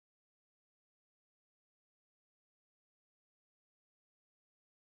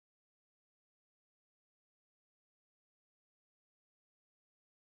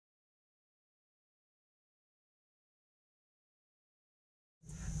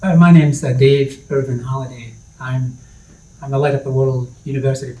My name's Dave Irvine-Halliday. I'm a Light Up the World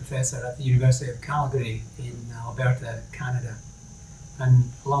University professor at the University of Calgary in Alberta, Canada. And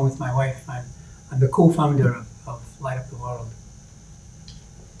along with my wife, I'm the co-founder of Light Up the World.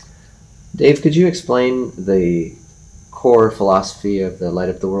 Dave, could you explain the core philosophy of the Light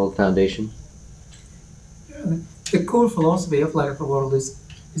Up the World Foundation? Yeah, the core philosophy of Light Up the World is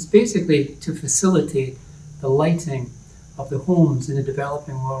basically to facilitate the lighting of the homes in the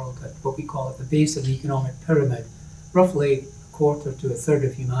developing world at what we call at the base of the economic pyramid, roughly a quarter to a third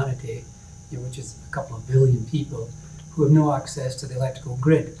of humanity, which is a couple of billion people, who have no access to the electrical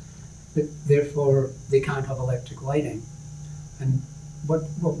grid. Therefore, they can't have electric lighting. And what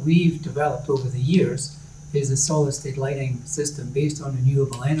we've developed over the years is a solid-state lighting system based on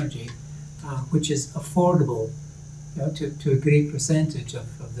renewable energy, which is affordable to a great percentage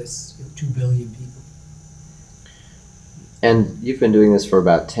of this 2 billion people. And you've been doing this for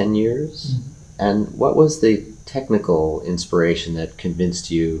about 10 years? Mm-hmm. And what was the technical inspiration that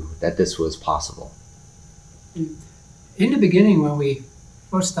convinced you that this was possible? In the beginning, when we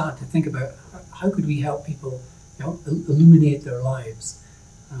first started to think about how could we help people illuminate their lives,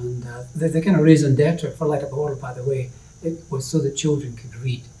 and the kind of raison d'etre for Light Up the World, by the way, it was so that children could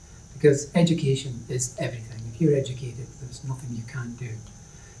read, because education is everything. If you're educated, there's nothing you can't do.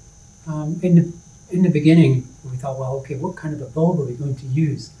 In the beginning, we thought, well, okay, what kind of a bulb are we going to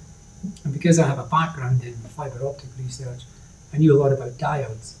use? And because I have a background in fiber optic research, I knew a lot about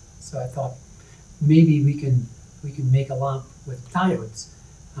diodes. So I thought maybe we can make a lamp with diodes.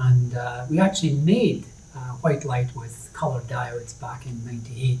 And we actually made white light with colored diodes back in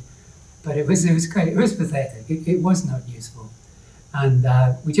 '98, but it was pathetic. It was not useful, and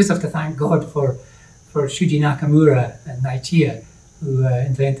we just have to thank God for Shuji Nakamura and Nichia, who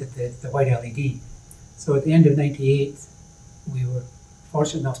invented the white LED. So at the end of '98, we were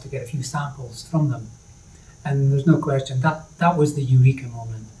fortunate enough to get a few samples from them, and there's no question that was the eureka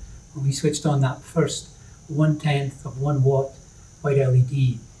moment when we switched on that first 1/10 of 1 watt white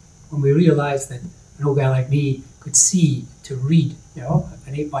LED, when we realized that an old guy like me could see to read,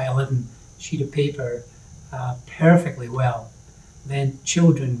 an 8x11 sheet of paper perfectly well. Then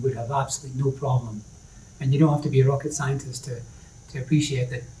children would have absolutely no problem, and you don't have to be a rocket scientist to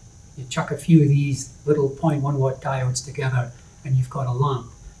appreciate that. You chuck a few of these little 0.1 watt diodes together and you've got a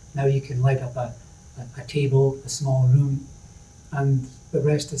lamp. Now you can light up a table, a small room, and the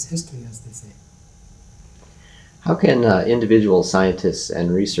rest is history, as they say. How can individual scientists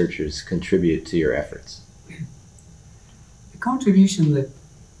and researchers contribute to your efforts? The contribution that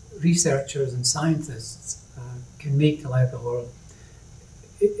researchers and scientists can make to Light Up the World,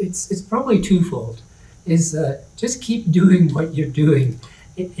 it's probably twofold. Just keep doing what you're doing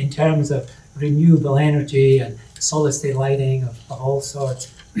in terms of renewable energy and solid-state lighting of all sorts,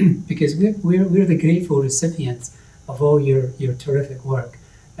 because we're the grateful recipients of all your terrific work,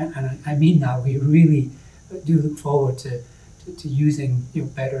 and I mean that. We really do look forward to using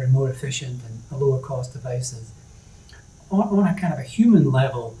better and more efficient and lower cost devices. On a kind of a human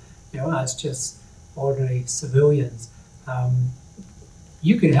level, as just ordinary civilians,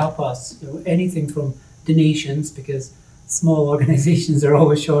 you could help us. Anything from donations, because small organizations are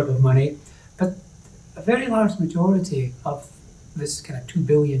always short of money, but a very large majority of this kind of 2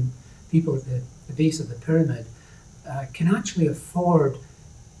 billion people at the base of the pyramid can actually afford,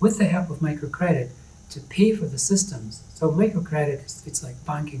 with the help of microcredit, to pay for the systems. So microcredit, it's like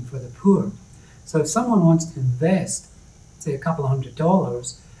banking for the poor. So if someone wants to invest, say, a couple of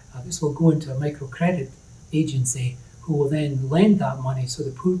 $100, this will go into a microcredit agency who will then lend that money so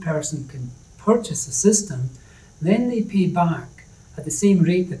the poor person can purchase the system. Then they pay back at the same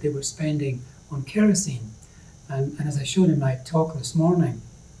rate that they were spending on kerosene. And as I showed in my talk this morning,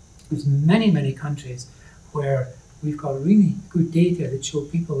 there's many countries where we've got really good data that show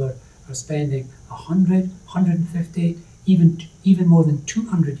people are spending 100, 150, even more than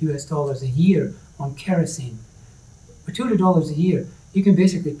 $200 a year on kerosene. For $200 a year, you can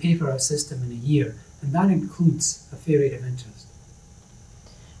basically pay for our system in a year, and that includes a fair rate of interest.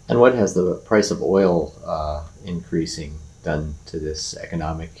 And what has the price of oil increasing done to this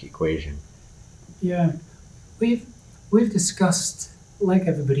economic equation? Yeah, we've discussed, like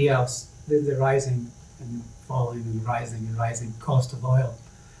everybody else, the rising and falling and rising cost of oil.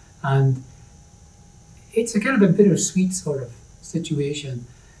 And it's a kind of a bittersweet sort of situation.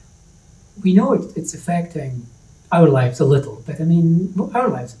 We know it's affecting our lives a little, but our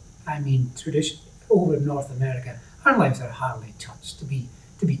lives, traditionally over in North America, our lives are hardly touched, to be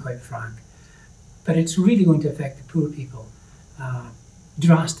quite frank. But it's really going to affect the poor people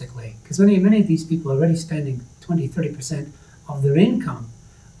drastically, because many of these people are already spending 20-30% of their income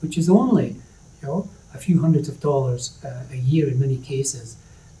which is only, a few hundreds of dollars a year in many cases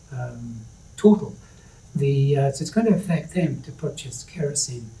total. So it's going to affect them to purchase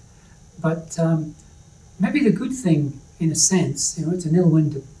kerosene. But maybe the good thing, in a sense, it's an ill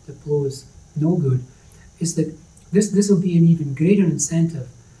wind that blows no good, is that this will be an even greater incentive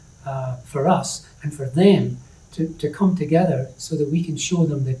for us and for them to come together so that we can show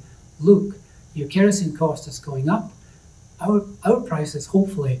them that, look, your kerosene cost is going up, our prices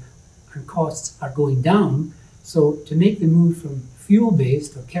hopefully and costs are going down. So to make the move from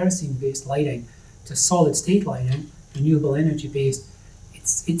fuel-based or kerosene-based lighting to solid-state lighting, renewable energy-based,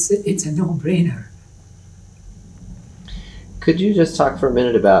 it's a no-brainer. Could you just talk for a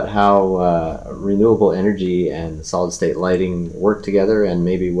minute about how renewable energy and solid-state lighting work together, and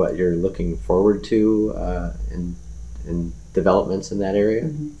maybe what you're looking forward to in developments in that area?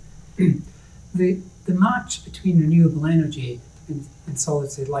 Mm-hmm. The match between renewable energy and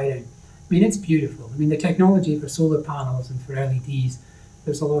solid-state lighting, it's beautiful. The technology for solar panels and for LEDs,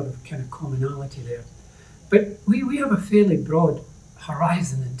 there's a lot of kind of commonality there. But we have a fairly broad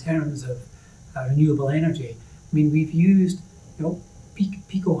horizon in terms of renewable energy. We've used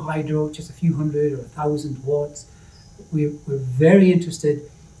pico hydro, just a few hundred or 1,000 watts. We're very interested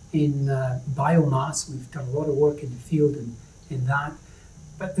in biomass. We've done a lot of work in the field in that.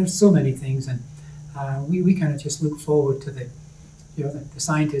 But there's so many things, and we kind of just look forward to the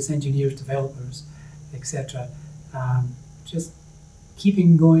scientists, engineers, developers, etc. Just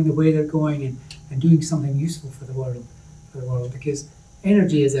keeping going the way they're going and doing something useful for the world, because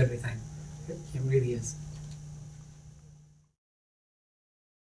energy is everything. It really is.